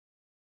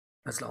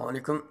अस्सलाम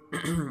वालेकुम।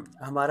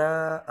 हमारा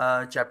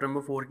चैप्टर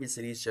नंबर 4 की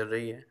सीरीज़ चल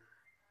रही है।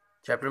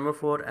 Chapter number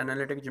 4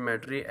 analytic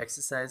geometry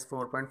exercise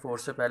 4.4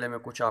 से पहले मैं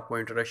कुछ आपको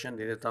इंट्रोडक्शन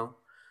दे देता हूँ।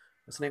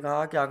 उसने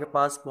कहा कि आपके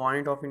पास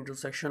point of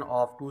intersection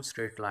of to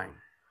straight line.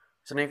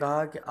 उसने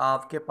कहा कि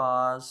आपके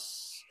पास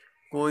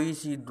कोई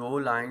सी दो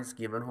लाइंस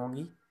गिवन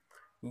होंगी।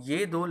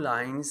 ये दो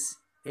लाइंस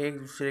एक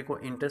दूसरे को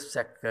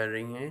इंटरसेक्ट कर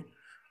रही हैं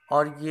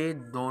और ये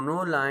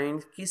दोनों लाइन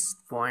किस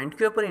पॉइंट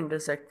के ऊपर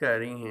इंटरसेक्ट कर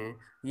रही हैं,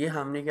 ये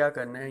हमने क्या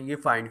करना है, ये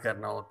फाइंड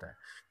करना होता है।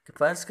 कि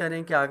फ़र्ज़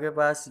करें कि आपके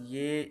पास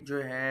ये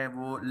जो है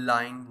वो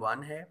लाइन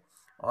 1 है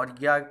और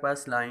ये आपके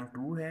पास लाइन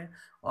 2 है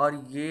और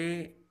ये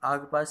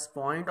आपके पास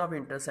पॉइंट ऑफ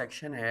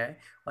इंटरसेक्शन है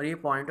और ये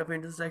पॉइंट ऑफ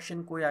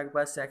इंटरसेक्शन कोई आपके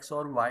पास एक्स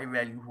और वाई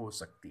वैल्यू हो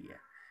सकती है।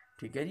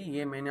 ठीक है जी,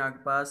 ये मैंने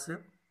आपके पास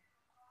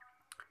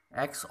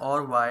एक्स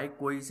और वाई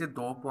कोई से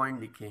दो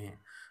पॉइंट लिखे हैं।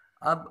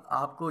 अब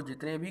आपको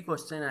जितने भी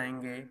क्वेश्चन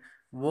आएंगे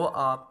वो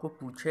आपको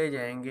पूछे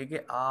जाएंगे कि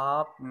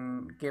आप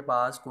के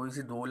पास कोई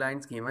सी दो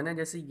लाइंस गिवन है।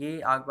 जैसे ये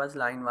आपके पास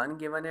लाइन 1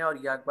 गिवन है और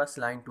ये आपके पास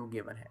लाइन 2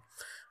 गिवन है।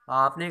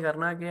 आपने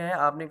करना क्या है,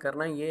 आपने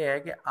करना ये है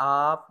कि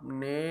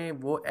आपने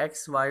वो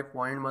एक्स वाई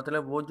पॉइंट,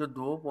 मतलब वो जो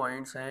दो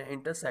पॉइंट्स हैं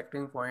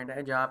इंटरसेक्टिंग पॉइंट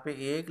है जहाँ पे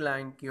एक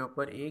लाइन के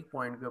ऊपर, एक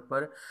पॉइंट के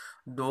ऊपर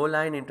दो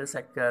लाइन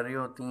इंटरसेक्ट कर रही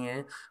होती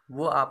हैं,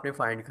 वो आपने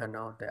फाइंड करना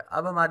होता है।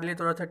 अब हमारे लिए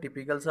थोड़ा सा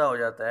टिपिकल सा हो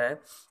जाता है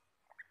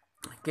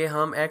कि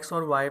हम एक्स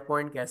और वाई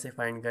पॉइंट कैसे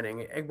फाइंड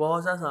करेंगे। एक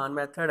बहुत सा आसान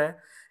मेथड है,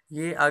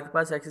 ये आपके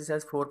पास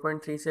एक्सरसाइज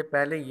 4.3 से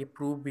पहले ये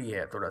प्रूव भी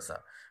है थोड़ा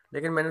सा,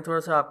 लेकिन मैंने थोड़ा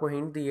सा आपको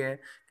हिंट दी है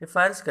कि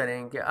फ़र्ज़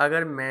करें कि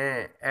अगर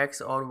मैं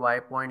एक्स और वाई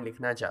पॉइंट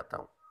लिखना चाहता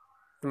हूँ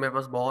तो मेरे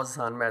पास बहुत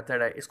आसान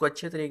मेथड है। इसको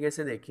अच्छे तरीके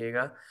से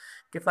देखिएगा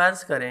कि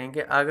फ़र्ज़ करें कि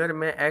अगर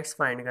मैं एक्स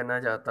फाइंड करना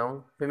चाहता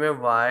हूँ, फिर मैं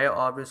वाई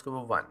और फिर इसको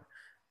वो 1,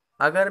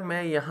 अगर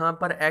मैं यहाँ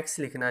पर एक्स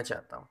लिखना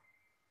चाहता हूँ,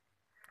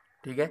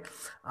 ठीक है,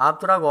 आप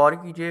थोड़ा गौर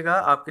कीजिएगा,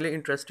 आपके लिए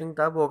इंटरेस्टिंग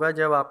तब होगा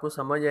जब आपको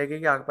समझ आएगी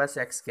कि आपके पास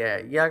एक्स क्या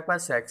है। ये आपके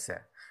पास एक्स है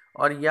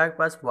और ये आपके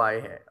पास वाई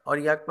है और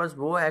ये आपके पास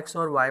वो एक्स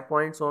और वाई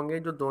पॉइंट्स होंगे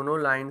जो दोनों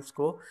लाइंस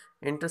को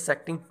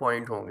इंटरसेक्टिंग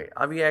पॉइंट होंगे।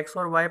 अब ये एक्स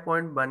और वाई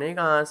पॉइंट बने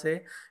कहाँ से,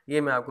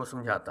 ये मैं आपको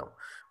समझाता हूँ।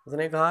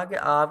 उसने कहा कि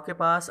आपके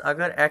पास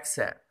अगर एक्स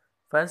है,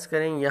 फ़र्ज़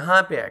करें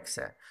यहाँ पे एक्स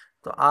है,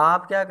 तो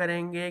आप क्या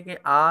करेंगे कि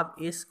आप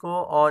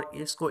इसको और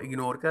इसको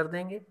इग्नोर कर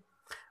देंगे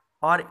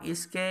और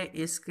इसके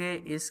इसके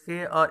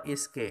इसके और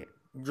इसके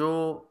जो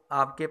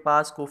आपके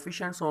पास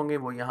कोफिशेंट्स होंगे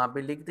वो यहाँ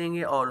पे लिख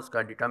देंगे और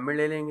उसका डिटर्मिनेंट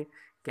ले लेंगे।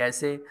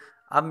 कैसे?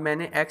 अब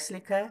मैंने x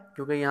लिखा है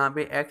क्योंकि यहाँ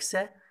पे x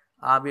है।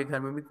 आप ये घर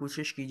में भी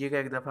कोशिश कीजिएगा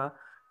एक दफ़ा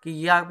कि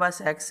ये आपके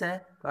पास x है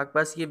तो आपके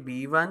पास ये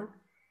b1,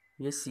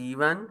 ये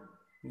c1,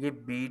 ये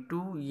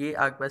b2, ये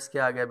आपके पास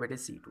क्या आ गया बेटे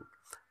c2।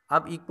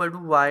 अब इक्वल टू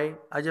वाई,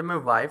 और जब मैं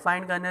वाई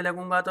फाइंड करने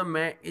लगूंगा तो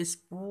मैं इस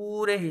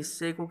पूरे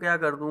हिस्से को क्या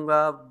कर दूंगा,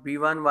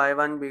 b1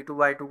 y1 b2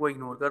 y2 को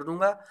इग्नोर कर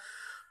दूंगा।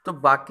 तो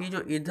बाकी जो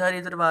इधर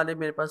इधर वाले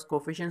मेरे पास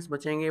कोफिशिएंट्स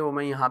बचेंगे वो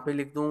मैं यहाँ पे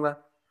लिख दूंगा।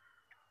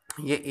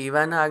 ये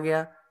a1 आ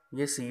गया,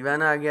 ये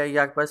c1 आ गया, ये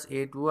आपके पास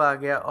a2 आ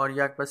गया और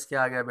ये आपके पास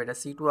क्या आ गया बेटा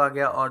c2 आ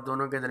गया, और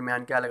दोनों के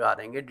दरमियान क्या लगा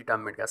देंगे,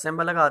 डिटर्मिनेंट का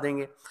सिंबल लगा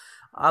देंगे।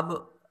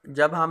 अब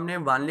जब हमने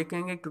 1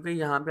 लिखेंगे, क्योंकि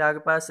यहाँ पे आपके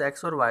पास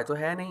x और y तो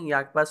है नहीं, ये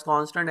आपके पास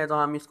कांस्टेंट है, तो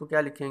हम इसको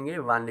क्या लिखेंगे,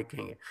 1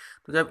 लिखेंगे।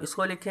 तो जब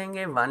इसको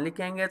लिखेंगे 1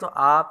 लिखेंगे तो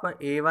आप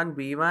a1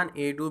 b1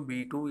 a2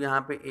 b2,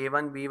 यहाँ पे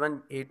a1 b1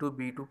 a2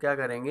 b2 क्या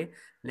करेंगे,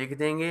 लिख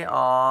देंगे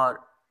और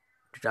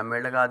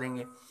डिटर्मिनेंट लगा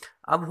देंगे।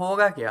 अब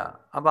होगा क्या,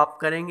 अब आप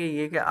करेंगे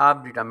ये कि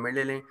आप डिटर्मिनेंट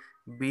ले लें,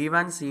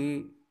 b1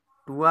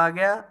 c2 आ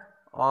गया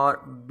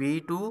और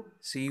b2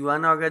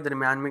 c1 आ गया,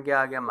 दरमियान में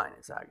क्या आ गया,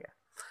 माइनस आ गया,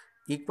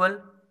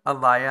 इक्वल।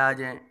 अब y आ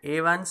जाए,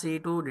 a1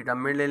 c2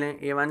 डिटर्मिनेंट ले लें,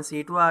 a1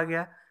 c2 आ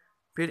गया,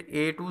 फिर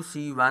a2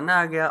 c1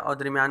 आ गया और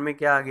दरमियान में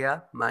क्या आ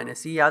गया, माइनस।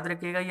 सी याद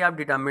रखिएगा, ये आप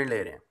डिटर्मिनेंट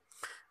ले रहे हैं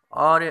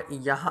और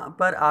यहाँ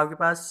पर आपके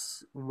पास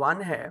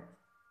 1 है,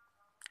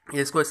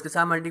 इसको इसके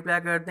साथ मल्टीप्लाई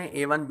करते हैं,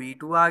 a1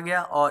 b2 आ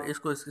गया और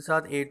इसको इसके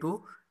साथ a2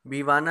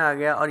 b1 आ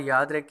गया। और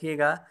याद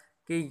रखिएगा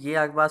कि ये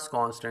आपके पास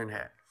कांस्टेंट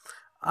है।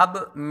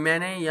 अब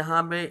मैंने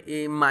यहाँ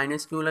पे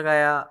माइनस क्यों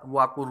लगाया, वो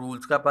आपको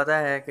रूल्स का पता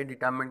है कि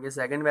डिटर्मिनेंट के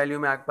सेकंड वैल्यू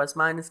में आपके पास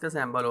माइनस का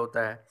सिंबल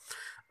होता है।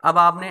 अब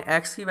आपने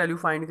x की वैल्यू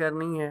फाइंड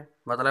करनी है,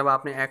 मतलब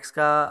आपने x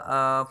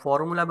का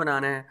फॉर्मूला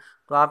बनाना है।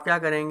 तो आप क्या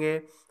करेंगे,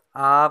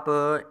 आप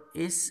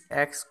इस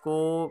x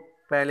को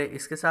पहले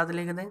इसके साथ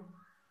लिख दें,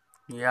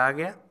 ये आ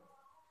गया।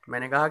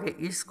 मैंने कहा कि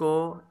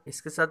इसको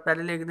इसके साथ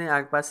पहले लिख दें,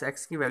 आपके पास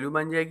x की वैल्यू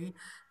बन जाएगी।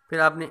 फिर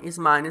आपने इस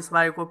माइनस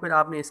वाई को फिर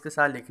आपने इसके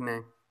साथ लिखना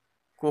है,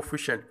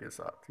 कोफिशिएंट के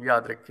साथ,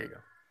 याद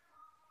रखिएगा।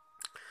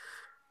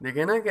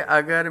 देखिए ना कि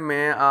अगर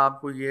मैं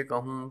आपको ये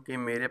कहूँ कि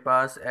मेरे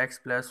पास x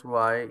plus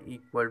Y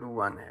equal to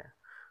 1 है,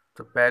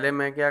 तो पहले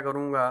मैं क्या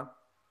करूँगा,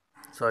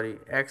 सॉरी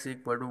x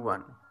इक्वल टू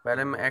 1,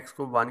 पहले मैं x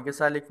को 1 के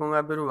साथ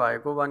लिखूँगा, फिर y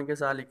को 1 के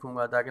साथ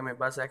लिखूँगा ताकि मेरे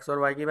पास x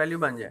और y की वैल्यू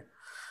बन जाए।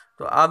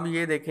 तो अब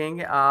ये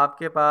देखेंगे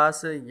आपके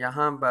पास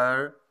यहाँ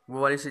पर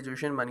वो वाली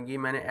सिचुएशन बन गई।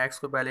 मैंने x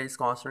को पहले इस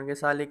कांस्टेंट के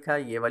साथ लिखा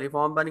है, ये वाली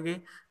फॉर्म बन गई,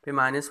 फिर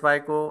माइनस वाई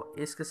को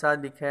इसके साथ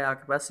लिखा है,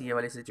 आपके पास ये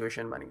वाली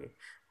सिचुएशन बन गई।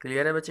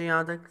 क्लियर है बच्चे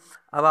यहाँ तक?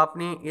 अब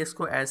आपने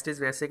इसको एज इट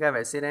इज़ वैसे का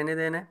वैसे रहने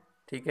देना है,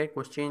 ठीक है,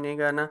 कुछ चेंज नहीं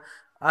करना।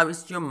 अब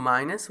इस जो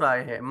माइनस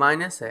वाई है,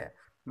 माइनस है,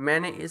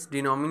 मैंने इस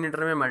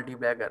डिनोमिनेटर में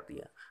मल्टीप्लाई कर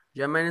दिया।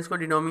 जब मैंने इसको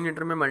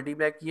डिनोमिनेटर में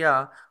मल्टीप्लाई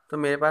किया तो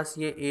मेरे पास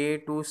ये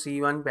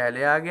A2C1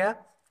 पहले आ गया,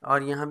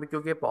 और यहाँ पे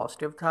क्योंकि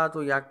पॉजिटिव था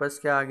तो यहाँ के पास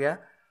क्या आ गया,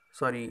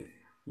 सॉरी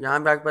यहाँ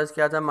पे आपके पास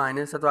क्या था,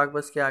 माइनस था, तो आपके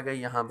पास क्या आ गया,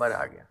 यहाँ पर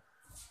आ गया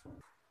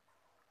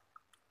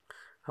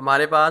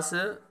हमारे पास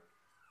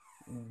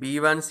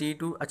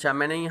B1C2। अच्छा,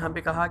 मैंने यहाँ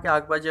पे कहा कि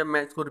आपके पास, जब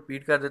मैं इसको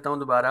रिपीट कर देता हूँ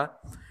दोबारा,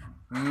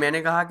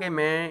 मैंने कहा कि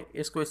मैं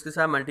इसको इसके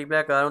साथ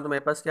मल्टीप्लाई कर रहा हूँ तो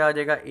मेरे पास क्या आ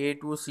जाएगा,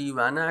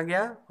 A2C1 आ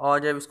गया, और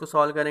जब इसको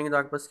सॉल्व करेंगे तो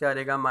आपके पास क्या आ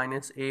जाएगा,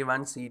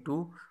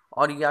 -A1C2,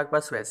 और ये आपके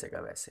पास वैसे का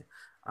वैसे।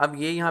 अब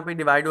ये यहाँ पे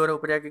डिवाइड हो रहा है,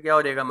 ऊपर जाके क्या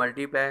हो जाएगा,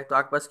 मल्टीप्लाई, तो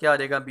आपके पास क्या आ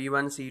जाएगा,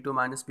 B1C2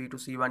 minus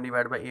B2C1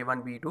 divide by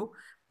A1B2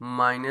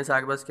 minus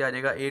आपके पास क्या आ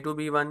जाएगा,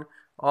 A2B1।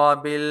 और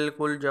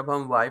बिल्कुल जब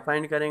हम y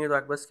फाइंड करेंगे तो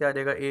आपके पास क्या आ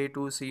जाएगा,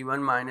 A2C1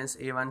 minus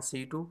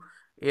A1C2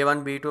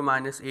 A1B2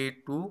 minus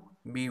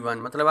A2B1।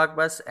 मतलब आपके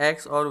पास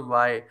x और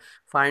y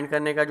फाइंड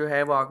करने का जो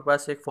है वो आपके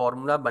पास एक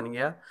फार्मूला बन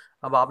गया।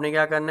 अब आपने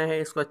क्या करना है,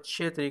 इसको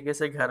अच्छे तरीके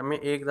से घर में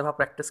एक दफ़ा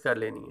प्रैक्टिस कर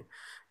लेनी है।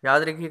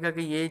 याद रखिएगा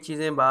कि ये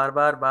चीज़ें बार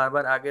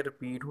बार आगे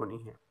रिपीट होनी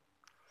है।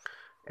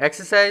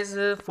 एक्सरसाइज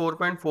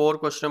 4.4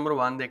 क्वेश्चन नंबर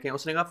 1 देखें।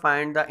 उसने कहा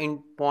find the in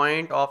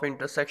point of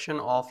intersection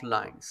of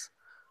lines.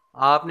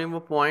 आपने वो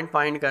पॉइंट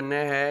फाइंड करना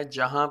है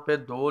जहाँ पे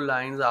दो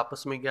लाइंस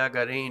आपस में क्या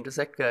कर रही हैं,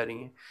 इंटरसेक्ट कर रही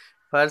हैं।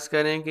 फ़र्ज़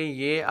करें कि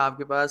ये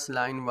आपके पास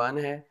लाइन 1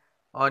 है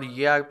और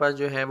ये आपके पास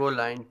जो है वो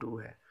लाइन 2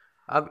 है।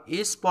 अब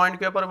इस पॉइंट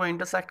के ऊपर वो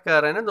इंटरसेक्ट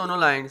कर रहे हैं ना दोनों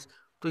लाइंस,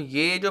 तो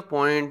ये जो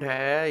पॉइंट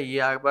है ये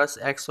आपके पास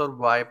एक्स और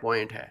वाई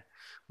पॉइंट है।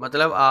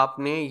 मतलब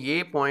आपने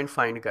ये पॉइंट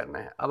फाइंड करना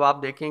है। अब आप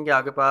देखें कि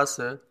आपके पास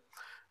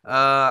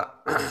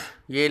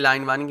ये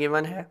लाइन 1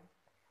 गिवन है,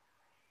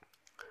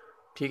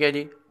 ठीक है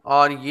जी,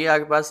 और ये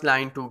आपके पास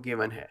लाइन 2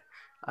 गिवन है।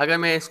 अगर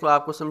मैं इसको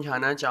आपको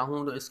समझाना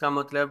चाहूँ तो इसका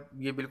मतलब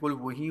ये बिल्कुल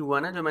वही हुआ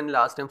ना जो मैंने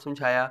लास्ट टाइम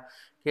समझाया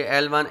कि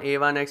L1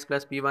 A1 x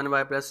plus P1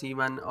 y plus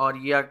C1, और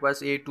ये आपके पास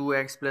A2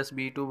 x plus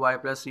B2 y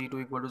plus C2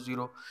 equal to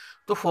 0।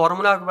 तो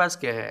फार्मूला आपके पास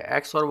क्या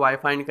है, x और y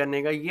फाइंड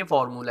करने का ये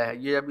फार्मूला है।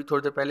 ये अभी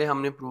थोड़ी देर पहले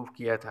हमने प्रूव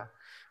किया था।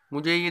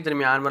 मुझे ये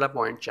दरमियान वाला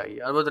पॉइंट चाहिए,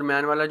 और वो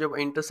दरमियान वाला जो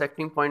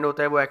इंटरसेक्टिंग पॉइंट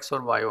होता है वो x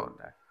और y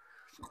होता है।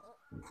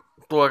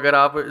 तो अगर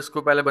आप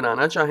इसको पहले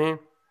बनाना चाहें,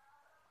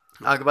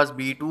 आपके पास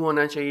B2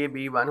 होना चाहिए,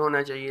 B1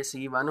 होना चाहिए,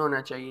 C1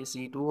 होना चाहिए,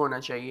 C2 होना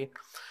चाहिए।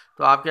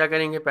 तो आप क्या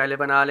करेंगे, पहले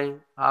बना लें।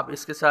 आप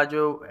इसके साथ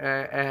जो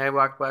है वो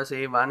आपके पास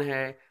A1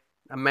 है।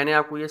 अब मैंने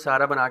आपको ये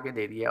सारा बना के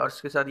दे दिया, और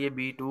इसके साथ ये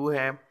B2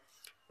 है,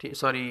 ठीक,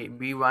 सॉरी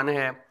B1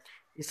 है।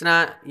 इस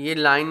तरह ये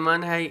लाइन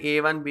 1 है,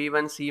 A1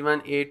 B1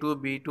 C1 A2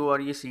 B2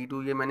 और ये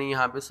C2, ये मैंने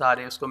यहाँ पे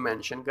सारे उसको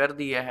मेंशन कर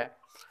दिया है।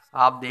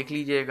 आप देख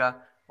लीजिएगा,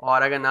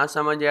 और अगर ना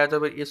समझ आए तो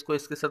फिर इसको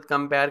इसके साथ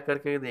कंपेयर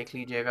करके देख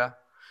लीजिएगा।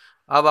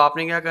 अब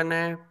आपने क्या करना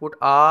है, पुट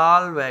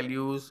ऑल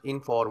वैल्यूज़ इन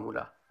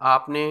फार्मूला।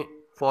 आपने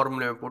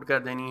फार्मूले में पुट कर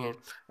देनी है।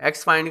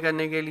 एक्स फाइंड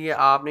करने के लिए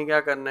आपने क्या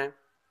करना है,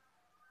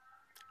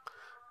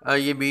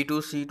 ये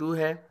B2C2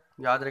 है,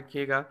 याद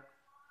रखिएगा।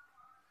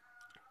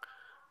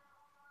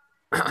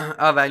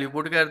 अब वैल्यू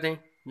पुट कर दें,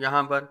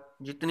 यहाँ पर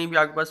जितनी भी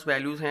आपके पास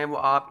वैल्यूज़ हैं वो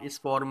आप इस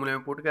फार्मूले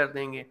में पुट कर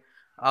देंगे।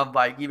 अब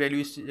y की वैल्यू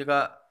इस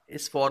जगह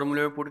इस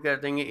फार्मूले में पुट कर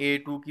देंगे।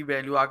 A2 की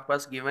वैल्यू आपके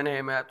पास गिवन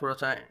है, मैं थोड़ा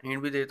सा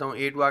हिंट भी देता हूँ।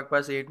 A2 आपके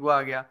पास A2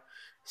 आ गया,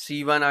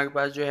 C1 आपके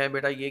पास जो है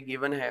बेटा ये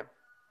गिवन है,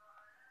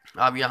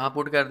 आप यहाँ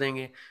पुट कर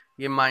देंगे,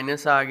 ये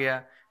माइनस आ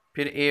गया।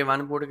 फिर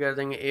A1 पुट कर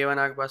देंगे, A1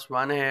 आपके पास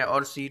 1 है,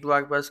 और C2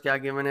 आपके पास क्या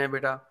गिवन है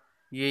बेटा,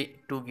 ये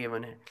 2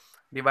 गिवन है।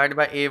 डिवाइड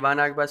बाय A1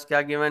 आपके पास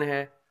क्या गिवन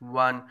है,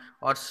 1,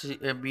 और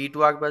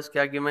B2 आपके पास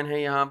क्या गिवन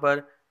है, यहाँ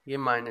पर ये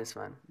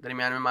 -1,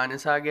 दरमियान में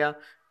माइनस आ गया।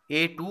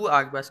 A2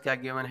 आपके पास क्या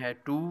गिवन है,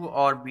 2,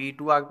 और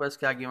B2 आपके पास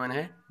क्या गिवन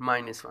है,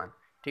 -1।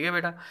 ठीक है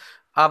बेटा।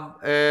 अब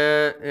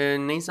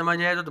नहीं समझ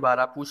आया तो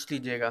दोबारा पूछ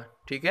लीजिएगा,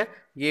 ठीक है।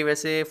 ये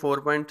वैसे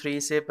 4.3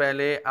 से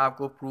पहले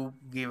आपको प्रूफ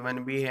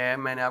गिवन भी है,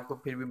 मैंने आपको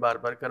फिर भी बार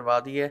बार करवा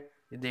दी है,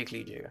 ये देख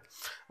लीजिएगा।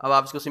 अब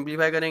आप इसको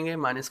सिंप्लीफाई करेंगे,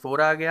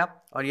 -4 आ गया,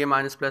 और ये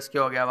माइनस प्लस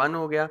क्या हो गया, 1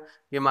 हो गया।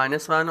 ये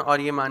 -1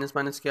 और ये माइनस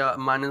माइनस क्या,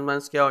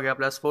 माइनस क्या हो गया,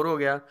 +4 हो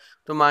गया।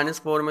 तो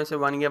 -4 में से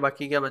 1 गया,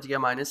 बाकी क्या बच गया,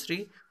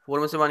 -3। 4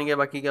 में से 1 गया,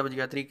 बाकी क्या बच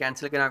गया, 3।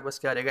 कैंसिल करना आपके पास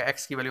क्या आ जाएगा,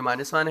 x की वैल्यू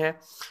 -1 है,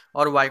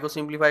 और y को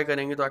सिंप्लीफाई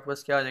करेंगे तो आपके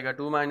पास क्या आ जाएगा,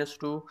 2 -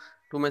 2।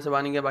 2 में से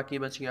 1 गया, बाकी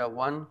बच गया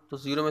 1। तो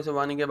 0 में से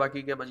 1 गया,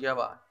 बाकी क्या बच गया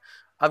 1।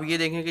 अब ये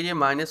देखें कि ये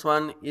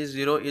 -1 is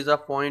 0 is a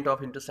point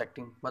of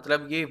intersecting.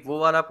 मतलब ये वो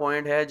वाला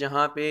पॉइंट है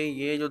जहाँ पे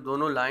ये जो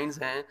दोनों लाइंस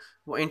हैं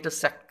वो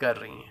इंटरसेक्ट कर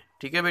रही हैं।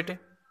 ठीक है बेटे।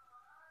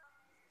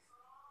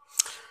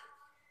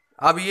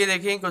 अब ये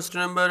देखें क्वेश्चन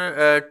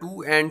नंबर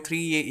 2 एंड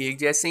 3 ये एक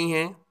जैसे ही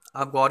हैं।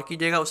 आप गौर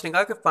कीजिएगा, उसने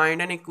कहा कि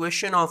find an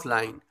equation of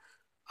line.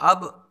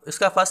 अब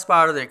इसका फर्स्ट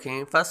पार्ट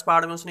देखें। फर्स्ट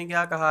पार्ट में उसने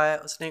क्या कहा है,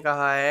 उसने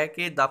कहा है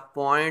कि the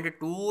point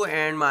 2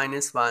 and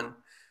 -1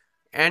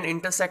 and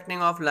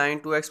intersecting of line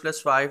 2x plus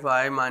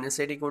 5y minus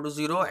 8 equal to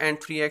 0 and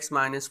 3x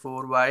minus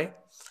 4y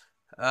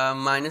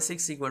minus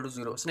 6 equal to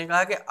 0। उसने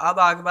कहा कि अब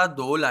आपके पास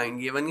दो लाइन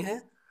गिवन है,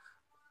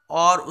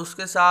 और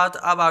उसके साथ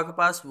अब आपके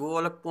पास वो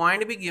वाला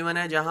पॉइंट भी गिवन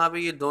है जहाँ पे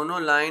ये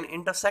दोनों लाइन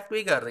इंटरसेक्ट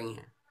भी कर रही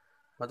हैं।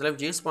 मतलब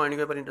जिस पॉइंट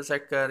के ऊपर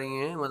इंटरसेक्ट कर रही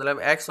हैं,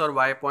 मतलब x और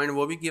y पॉइंट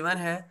वो भी गिवन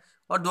है,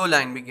 और दो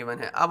लाइन भी गिवन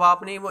है। अब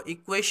आपने वो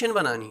इक्वेशन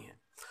बनानी है।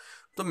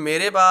 तो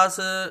मेरे पास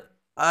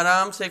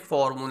आराम से एक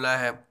फॉर्मूला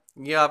है,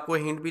 ये आपको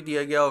हिंट भी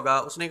दिया गया होगा।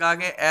 उसने कहा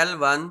कि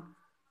L1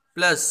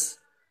 प्लस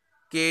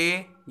के,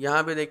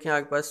 यहाँ पे देखें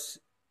आपके पास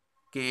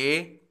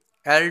के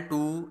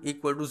L2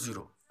 इक्वल टू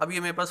ज़ीरो। अब ये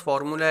मेरे पास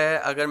फॉर्मूला है,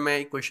 अगर मैं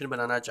इक्वेशन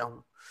बनाना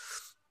चाहूँ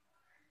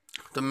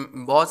तो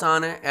बहुत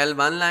आसान है।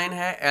 L1 लाइन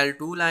है,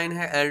 L2 लाइन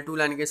है, L2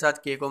 लाइन के साथ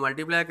K को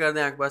मल्टीप्लाई कर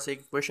दें, आपके पास एक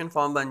इक्वेशन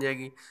फॉर्म बन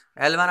जाएगी।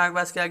 L1 आपके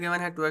पास क्या गिवन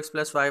है 2x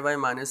प्लस 5y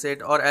माइनस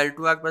 8, और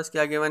L2 आपके पास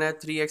क्या गिवन है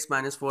 3x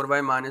minus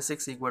 4y minus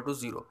 6 equal to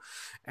 0।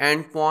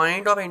 And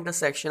point of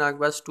intersection आपके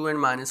पास 2 एंड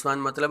 -1,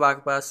 मतलब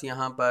आपके पास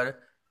यहाँ पर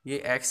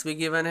ये x भी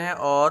गिवन है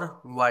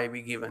और y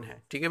भी गिवन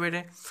है। ठीक है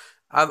बेटे।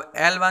 अब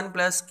L1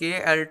 प्लस के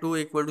L2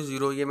 इक्वल टू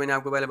 0, ये मैंने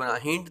आपको पहले बना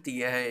हिंट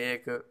दिया है,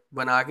 एक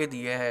बना के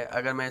दिया है।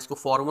 अगर मैं इसको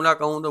फॉर्मूला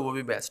कहूँ तो वो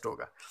भी बेस्ट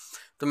होगा।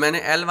 तो मैंने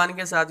L1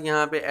 के साथ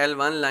यहाँ पे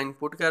L1 लाइन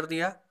पुट कर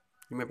दिया, ये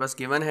मेरे पास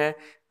गिवन है।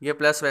 ये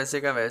प्लस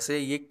वैसे का वैसे,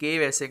 ये K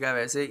वैसे का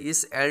वैसे,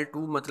 इस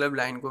L2 मतलब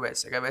लाइन को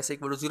वैसे का वैसे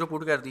इक्वल टू 0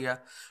 पुट कर दिया।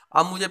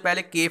 अब मुझे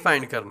पहले K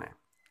फाइंड करना है।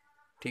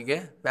 ठीक है,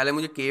 पहले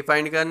मुझे K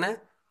फाइंड करना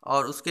है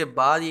और उसके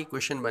बाद ये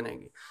क्वेश्चन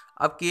बनेगी।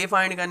 अब K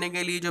फाइंड करने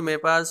के लिए जो मेरे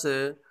पास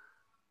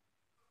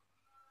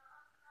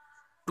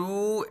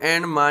 2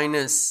 एंड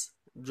माइनस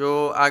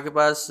जो आपके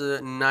पास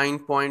 9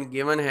 पॉइंट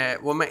गिवन है,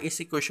 वो मैं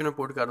इसी क्वेश्चन में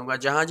पुट करूंगा।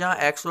 जहाँ जहाँ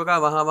x होगा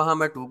वहाँ वहाँ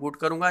मैं 2 पुट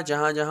करूंगा,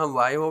 जहाँ जहाँ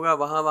y होगा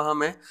वहाँ वहाँ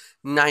मैं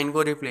 9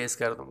 को रिप्लेस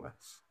कर दूंगा,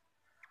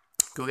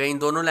 क्योंकि इन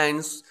दोनों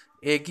लाइंस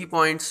एक ही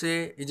पॉइंट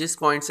से, जिस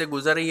पॉइंट से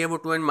गुजर रही है वो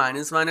 2 एंड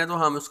 -1 है, तो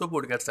हम उसको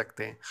पुट कर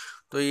सकते हैं।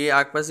 तो ये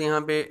आपके पास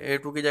यहाँ पे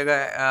 2 की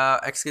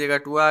जगह x की जगह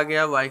 2 आ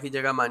गया, y की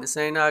जगह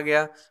 -9 आ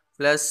गया,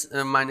 प्लस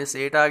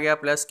 -8 आ गया,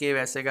 प्लस k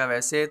वैसे का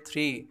वैसे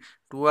 3,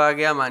 2 आ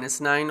गया,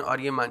 -9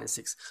 और ये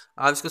 -6।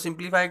 आप इसको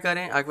सिंप्लीफाई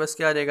करें, आपके पास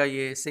क्या आ जाएगा,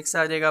 ये 6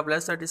 आ जाएगा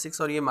प्लस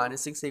 36 और ये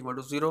 -6 इक्वल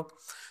टू 0।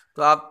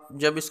 तो आप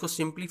जब इसको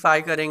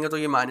सिंप्लीफाई करेंगे तो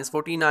ये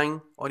 -49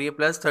 और ये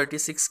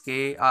 +36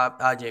 के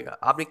आ जाएगा।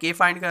 आपने के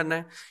फाइंड करना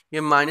है,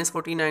 ये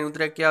 -49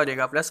 उधर क्या हो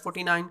जाएगा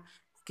 +49,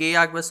 के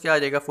आपके पास क्या आ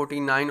जाएगा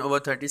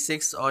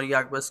 49/36, और ये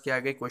आपके पास क्या आ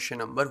गया क्वेश्चन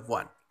नंबर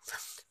 1।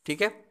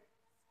 ठीक है,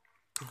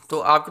 तो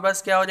आपके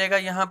पास क्या हो जाएगा,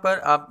 यहाँ पर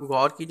आप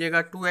गौर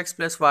कीजिएगा 2x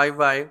plus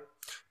 5y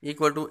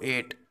equal to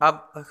 8।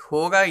 अब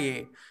होगा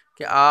ये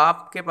कि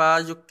आपके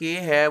पास जो k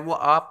है वो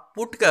आप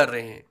पुट कर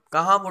रहे हैं,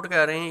 कहाँ पुट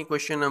कर रहे हैं,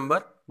 इक्वेशन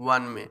नंबर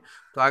 1 में।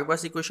 तो आपके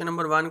पास इक्वेशन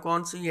नंबर 1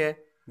 कौन सी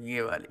है,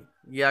 ये वाली,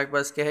 ये आपके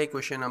पास क्या है,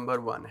 इक्वेशन नंबर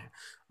 1 है।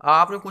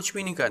 आपने कुछ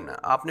भी नहीं करना,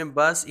 आपने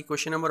बस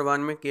इक्वेशन नंबर 1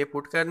 में k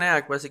पुट करना है,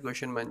 आपके पास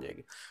इक्वेशन बन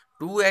जाएगी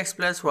 2x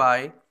प्लस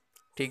वाई।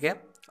 ठीक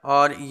है,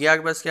 और ये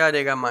आपके पास क्या आ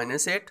जाएगा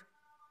 -8।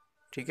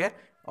 ठीक है,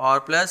 और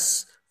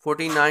प्लस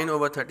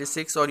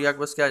 49/36, और ये आपके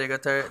पास क्या आ जाएगा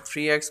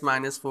 3x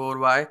minus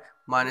 4y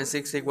minus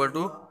 6 equal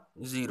to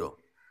 0।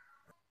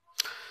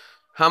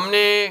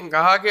 हमने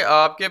कहा कि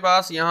आपके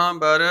पास यहाँ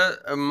पर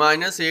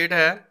 -8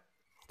 है।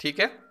 ठीक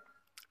है,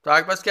 तो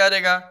आपके पास क्या आ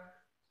जाएगा,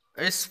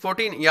 इस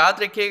 14,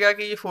 याद रखिएगा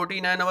कि ये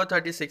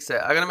 49/36 है।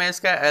 अगर मैं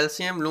इसका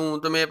एलसीएम लूँ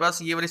तो मेरे पास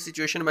ये वाली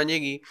सिचुएशन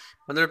बनेगी,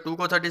 मतलब 2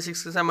 को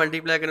 36 के साथ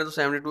मल्टीप्लाई करें तो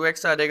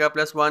 72x आ जाएगा,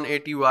 प्लस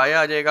 180y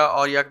आ जाएगा,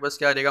 और ये आपके पास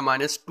क्या आ जाएगा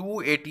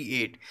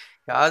 -288।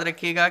 याद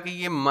रखिएगा कि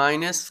ये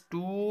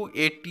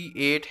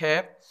 -288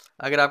 है।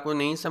 अगर आपको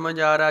नहीं समझ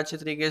आ रहा अच्छे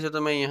तरीके से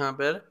तो मैं यहाँ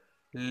पर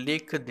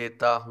लिख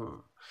देता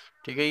हूँ।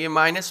 ठीक है, ये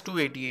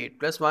 -288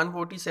 प्लस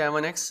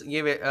 147x,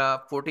 ये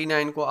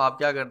 49 को आप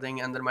क्या कर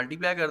देंगे, अंदर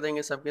मल्टीप्लाई कर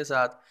देंगे सबके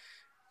साथ,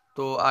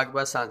 तो आपके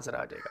पास आंसर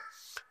आ जाएगा।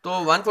 तो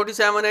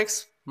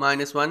 147x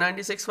minus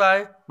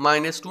 196y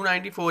minus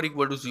 294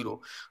 equal to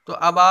 0। तो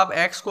अब आप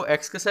x को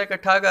x के साथ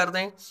इकट्ठा कर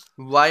दें,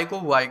 y को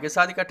y के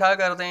साथ इकट्ठा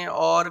कर दें,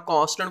 और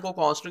कांस्टेंट को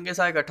कांस्टेंट के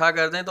साथ इकट्ठा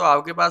कर दें, तो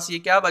आपके पास ये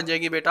क्या बन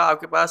जाएगी बेटा,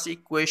 आपके पास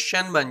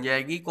इक्वेशन बन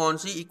जाएगी। कौन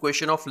सी,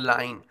 इक्वेशन ऑफ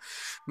लाइन।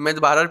 मैं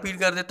दोबारा रिपीट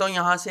कर देता हूँ,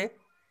 यहाँ से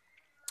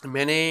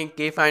मैंने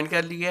के फाइंड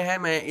कर लिया है।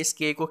 मैं इस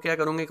के को क्या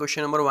करूँगा,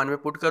 क्वेश्चन नंबर 1 में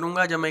पुट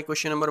करूँगा। जब मैं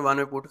क्वेश्चन नंबर 1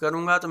 में पुट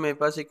करूँगा तो मेरे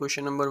पास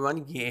क्वेश्चन नंबर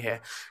 1 ये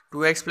है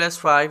 2x plus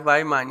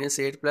 5y minus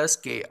 8 plus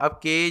के। अब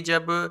के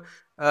जब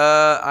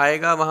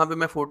आएगा वहाँ पे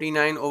मैं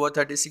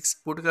 49/36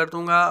 पुट कर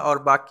दूंगा, और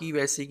बाकी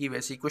वैसी की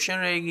वैसी क्वेश्चन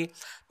रहेगी।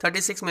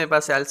 36 मेरे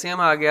पास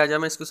एलसीएम आ गया, जब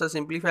मैं इसको साथ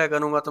सिंप्लीफाई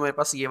करूँगा तो मेरे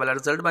पास ये वाला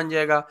रिजल्ट बन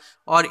जाएगा।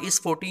 और इस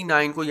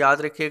 49 को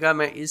याद रखिएगा,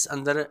 मैं इस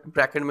अंदर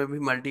ब्रैकेट में भी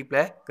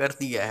मल्टीप्लाई कर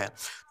दिया है।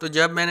 तो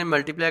जब मैंने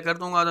मल्टीप्लाई कर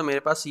दूंगा तो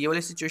मेरे पास ये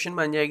वाली सिचुएशन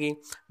बन जाएगी।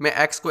 मैं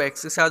x को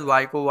x के साथ,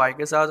 y को y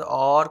के साथ,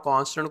 और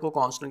कांस्टेंट को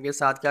कांस्टेंट के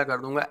साथ क्या कर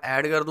दूंगा,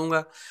 ऐड कर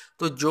दूंगा।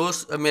 तो जो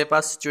मेरे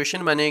पास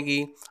सिचुएशन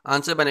बनेगी,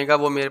 आंसर बनेगा,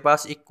 वो मेरे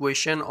पास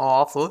इक्वेशन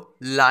ऑफ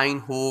लाइन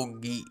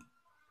होगी।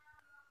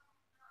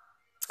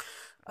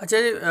 अच्छा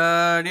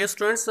डियर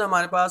स्टूडेंट्स,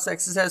 हमारे पास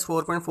एक्सरसाइज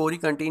 4.4 ही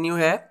कंटिन्यू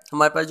है।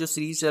 हमारे पास जो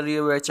सीरीज चल रही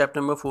है वो है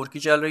चैप्टर नंबर 4 की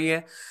चल रही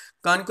है,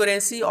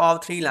 कंकरेंसी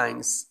ऑफ 3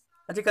 लाइन्स।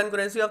 अच्छा,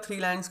 कंकरेंसी ऑफ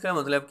 3 लाइन्स का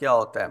मतलब क्या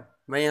होता है,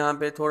 मैं यहाँ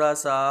पे थोड़ा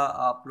सा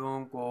आप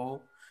लोगों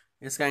को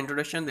इसका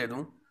इंट्रोडक्शन दे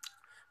दूँ।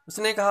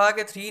 उसने कहा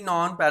कि 3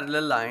 non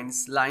parallel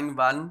lines, line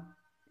 1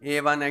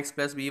 a1x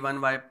plus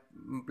b1y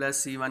plus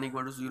c1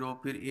 equal to 0,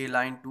 फिर ए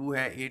लाइन 2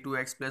 है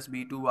a2x प्लस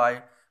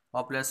b2y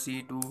और प्लस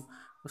c2,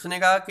 उसने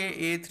कहा कि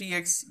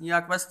A3x ये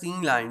आपके पास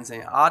 3 लाइंस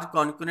हैं, are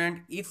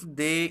concurrent if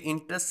they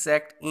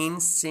intersect in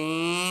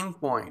same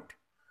point.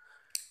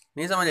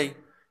 नहीं समझ आई?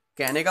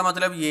 कहने का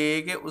मतलब ये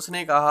है कि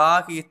उसने कहा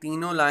कि ये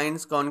तीनों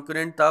लाइंस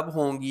कॉन्करेंट तब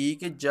होंगी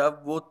कि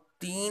जब वो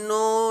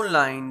तीनों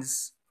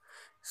लाइंस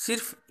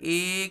सिर्फ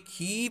एक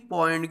ही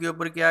पॉइंट के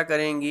ऊपर क्या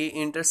करेंगी,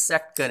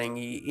 इंटरसेक्ट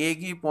करेंगी, एक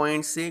ही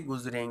पॉइंट से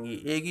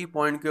गुजरेंगी, एक ही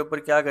पॉइंट के ऊपर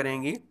क्या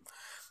करेंगी,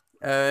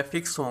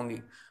 फिक्स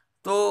होंगी।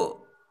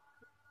 तो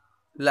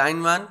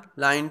लाइन 1,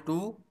 लाइन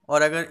 2,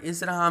 और अगर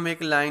इस तरह हम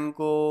एक लाइन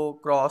को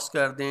क्रॉस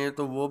कर दें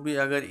तो वो भी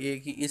अगर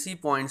एक ही इसी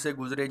पॉइंट से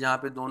गुजरे जहाँ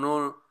पे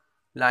दोनों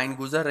लाइन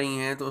गुजर रही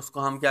हैं, तो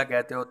उसको हम क्या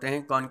कहते होते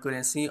हैं,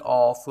 कॉन्करेंसी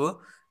ऑफ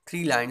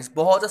 3 लाइंस।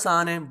 बहुत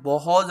आसान है,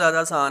 बहुत ज़्यादा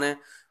आसान है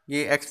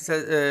ये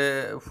एक्सरसाइज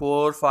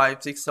 4,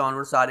 5, 6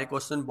 ऑनवर्ड सारे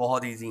क्वेश्चन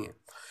बहुत ईजी हैं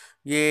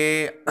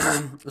ये।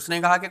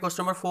 उसने कहा कि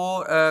क्वेश्चन नंबर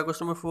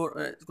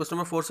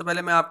 4 से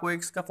पहले मैं आपको एक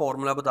इसका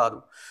फॉर्मूला बता दूं।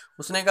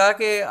 उसने कहा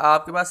कि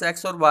आपके पास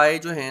एक्स और वाई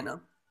जो है ना,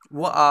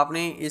 वो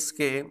आपने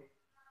इसके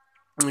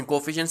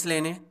कोफिशिएंट्स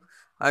लेने।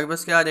 आपके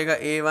पास क्या आ जाएगा,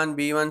 A1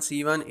 B1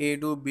 C1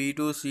 A2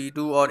 B2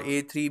 C2 और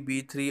A3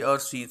 B3 और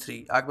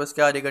C3। आपके पास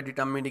क्या आ जाएगा,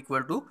 डिटरमिनेंट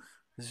इक्वल टू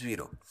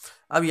 0।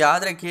 अब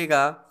याद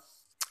रखिएगा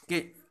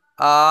कि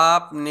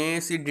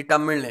आपने सिर्फ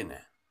डिटरमिनेंट लेना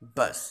है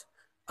बस।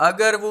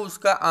 अगर वो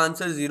उसका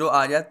आंसर 0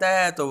 आ जाता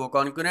है तो वो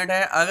कॉन्करेंट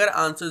है, अगर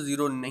आंसर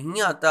 0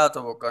 नहीं आता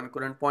तो वो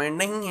कॉन्करेंट पॉइंट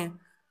नहीं है।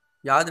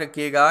 याद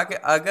रखिएगा कि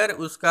अगर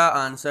उसका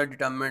आंसर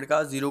डिटरमिनेंट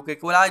का 0 के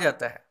इक्वल आ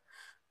जाता है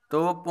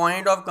तो वो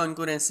पॉइंट ऑफ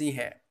कॉन्करेंसी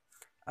है,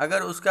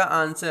 अगर उसका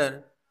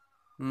आंसर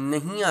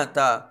नहीं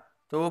आता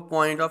तो वो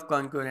पॉइंट ऑफ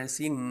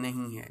कॉन्करेंसी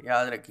नहीं है।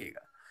 याद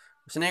रखिएगा।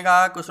 उसने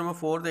कहा क्वेश्चन नंबर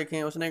 4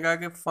 देखें। उसने कहा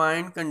कि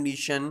find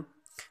condition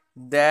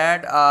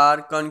that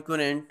are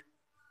concurrent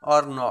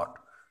और नॉट।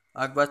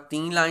 आपके पास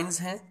 3 लाइंस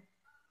हैं,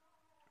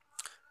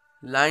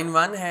 लाइन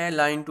 1 है,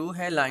 लाइन 2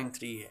 है, लाइन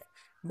 3 है,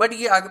 बट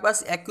ये आपके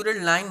पास एक्यूरेट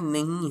लाइन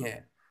नहीं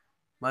है,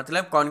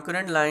 मतलब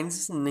कॉन्करेंट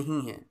लाइंस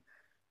नहीं है।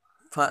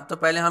 तो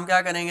पहले हम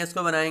क्या करेंगे,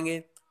 इसको बनाएंगे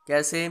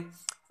कैसे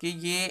कि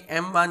ये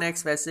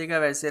M1x वैसे का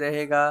वैसे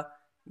रहेगा,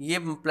 ये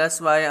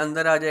प्लस वाई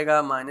अंदर आ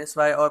जाएगा, माइनस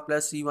वाई और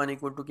प्लस C1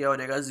 इक्वल टू क्या हो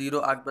जाएगा,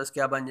 0। आपके पास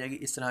क्या बन जाएगी,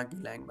 इस तरह की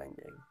लाइन बन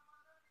जाएगी।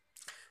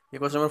 ये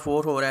क्वेश्चन नंबर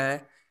 4 हो रहा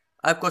है।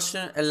 अब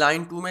क्वेश्चन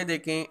लाइन 2 में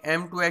देखें,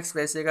 M2x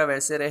वैसे का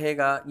वैसे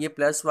रहेगा, ये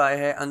प्लस वाई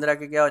है, अंदर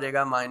आके क्या हो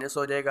जाएगा, माइनस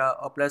हो जाएगा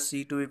और प्लस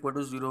C2 इक्वल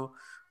टू 0।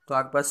 तो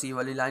आपके पास C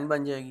वाली लाइन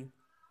बन जाएगी।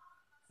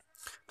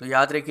 तो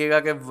याद रखिएगा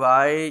कि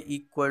y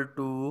equal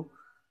to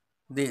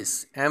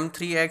this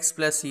M3x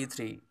plus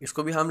C3,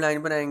 इसको भी हम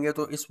लाइन बनाएंगे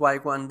तो इस y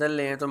को अंदर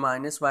लें तो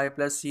minus Y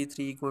plus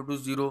C3 equal to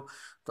 0।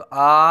 तो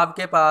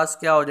आपके पास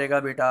क्या हो जाएगा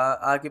बेटा,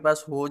 आपके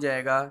पास हो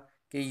जाएगा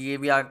कि ये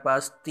भी आपके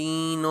पास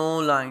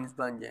तीनों लाइंस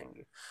बन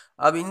जाएंगे।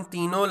 अब इन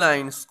तीनों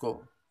लाइंस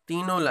को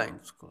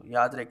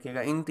याद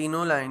रखिएगा, इन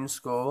तीनों लाइंस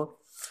को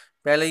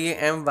पहले ये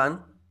M1,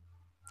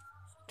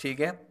 ठीक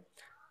है,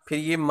 फिर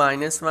ये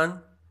 -1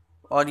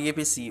 और ये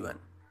भी C1,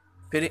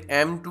 फिर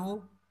M2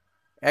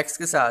 x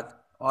के साथ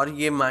और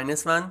ये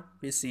 -1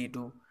 फिर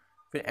C2,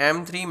 फिर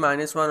M3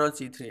 -1 और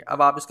C3।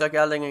 अब आप इसका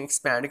क्या लेंगे,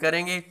 एक्सपैंड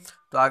करेंगे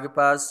तो आपके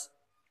पास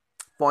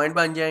पॉइंट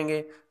बन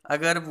जाएंगे।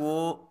 अगर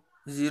वो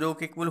 0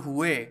 के इक्वल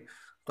हुए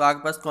तो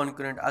आपके पास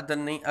कॉन्करेंट,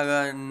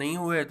 अगर नहीं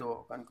हुए तो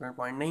कॉन्करेंट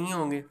पॉइंट नहीं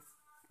होंगे।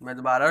 मैं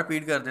दोबारा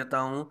रिपीट कर देता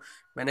हूँ।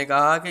 मैंने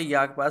कहा कि ये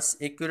आपके पास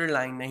एक्यूरेट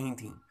लाइन नहीं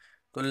थी।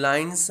 तो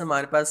लाइंस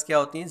हमारे पास क्या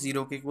होती हैं,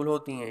 0 के इक्वल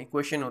होती हैं,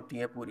 इक्वेशन होती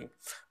है पूरी।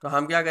 तो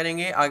हम क्या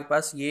करेंगे, आपके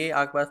पास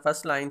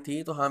फर्स्ट लाइन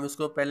थी तो हम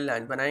इसको पहले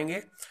लाइन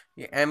बनाएंगे।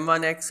 ये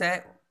M1x है,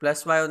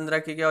 प्लस वाई अंदर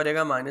के क्या हो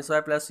जाएगा, minus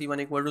Y plus C1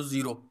 equal to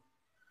 0।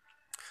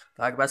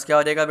 तो आपके पास क्या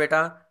हो जाएगा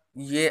बेटा,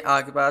 ये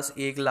आपके पास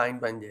एक लाइन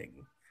बन जाएगी।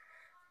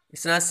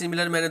 इस तरह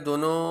सिमिलर मैंने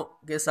दोनों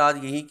के साथ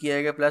यही किया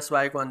है कि प्लस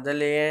वाई को अंदर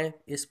ले आए,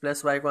 इस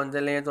प्लस वाई को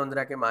अंदर ले आए तो अंदर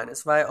आके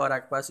माइनस वाई, और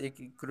आपके पास एक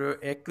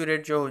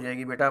एक्यूरेट जो हो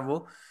जाएगी बेटा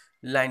वो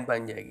लाइन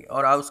बन जाएगी।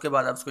 और आप उसके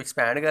बाद आप उसको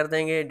एक्सपैंड कर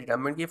देंगे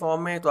डिटरमिनेंट की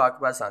फॉर्म में तो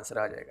आपके पास आंसर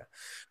आ जाएगा।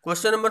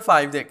 क्वेश्चन नंबर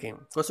 5 देखें।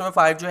 क्वेश्चन नंबर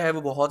 5 जो है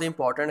वो बहुत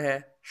इंपॉर्टेंट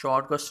है,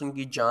 शॉर्ट क्वेश्चन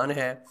की जान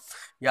है।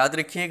 याद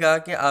रखिएगा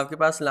कि आपके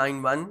पास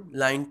लाइन 1,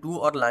 लाइन 2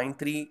 और लाइन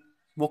 3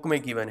 बुक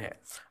में गिवन है,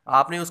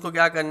 आपने उसको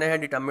क्या करना है,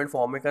 डिटरमिनेंट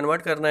फॉर्म में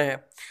कन्वर्ट करना है।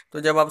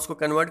 तो जब आप उसको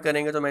कन्वर्ट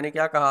करेंगे तो मैंने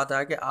क्या कहा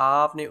था कि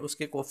आपने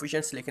उसके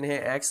कोफिशिएंट्स लिखने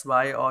हैं x,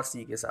 y और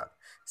c के साथ।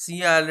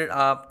 c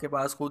आपके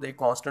पास खुद एक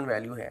कांस्टेंट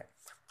वैल्यू है,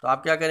 तो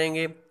आप क्या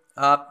करेंगे,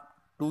 आप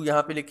 2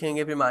 यहाँ पे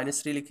लिखेंगे, फिर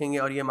 -3 लिखेंगे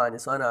और ये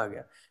 -1 आ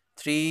गया,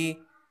 3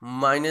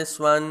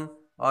 -1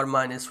 और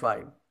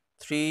 -5,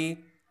 3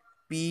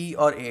 p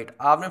और 8।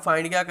 आपने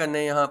फाइंड क्या करना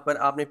है, यहाँ पर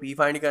आपने p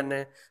फाइंड करना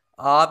है।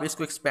 आप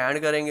इसको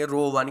एक्सपैंड करेंगे,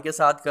 रो 1 के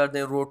साथ कर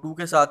दें, रो 2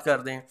 के साथ कर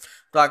दें,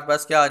 तो आपके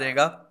पास क्या आ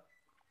जाएगा,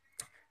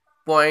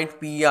 पॉइंट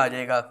P आ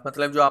जाएगा।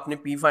 मतलब जो आपने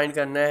P फाइंड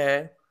करना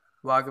है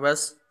वो आपके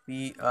पास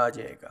P आ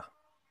जाएगा।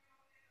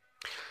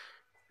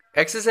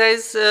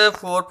 एक्सरसाइज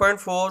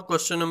 4.4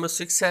 क्वेश्चन नंबर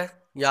 6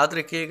 है। याद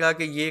रखिएगा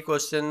कि ये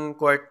क्वेश्चन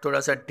क्वाइट थोड़ा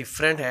सा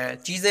डिफरेंट है,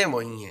 चीज़ें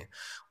वही हैं।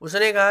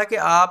 उसने कहा कि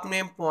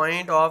आपने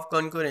पॉइंट ऑफ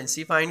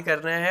कॉन्करेंसी फाइंड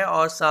करना है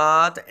और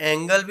साथ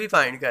एंगल भी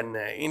फाइंड करना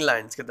है इन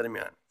लाइंस के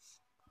दरमियान।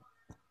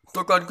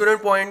 तो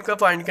कॉन्करेंट पॉइंट का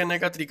फाइंड करने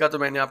का तरीका तो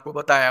मैंने आपको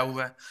बताया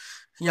हुआ है।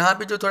 यहाँ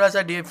पे जो थोड़ा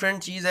सा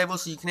डिफरेंट चीज़ है वो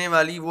सीखने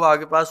वाली वो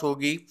आगे पास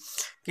होगी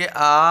कि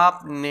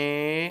आपने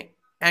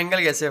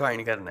एंगल कैसे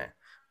फाइंड करना है।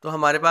 तो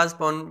हमारे पास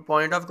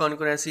पॉइंट ऑफ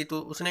कॉन्करेंसी, तो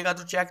उसने कहा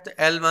तो check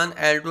L1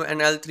 L2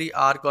 and L3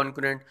 are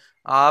concurrent.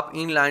 आप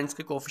इन लाइंस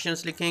के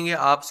कोफिशिएंट्स लिखेंगे,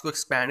 आप इसको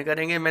एक्सपैंड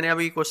करेंगे। मैंने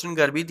अभी क्वेश्चन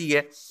कर भी दी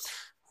है,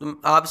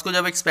 तो आप इसको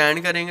जब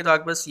एक्सपैंड करेंगे तो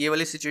आपके पास ये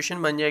वाली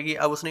सिचुएशन बन जाएगी।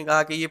 अब उसने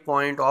कहा कि ये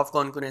पॉइंट ऑफ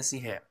कॉन्करेंसी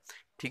है।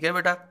 ठीक है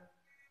बेटा।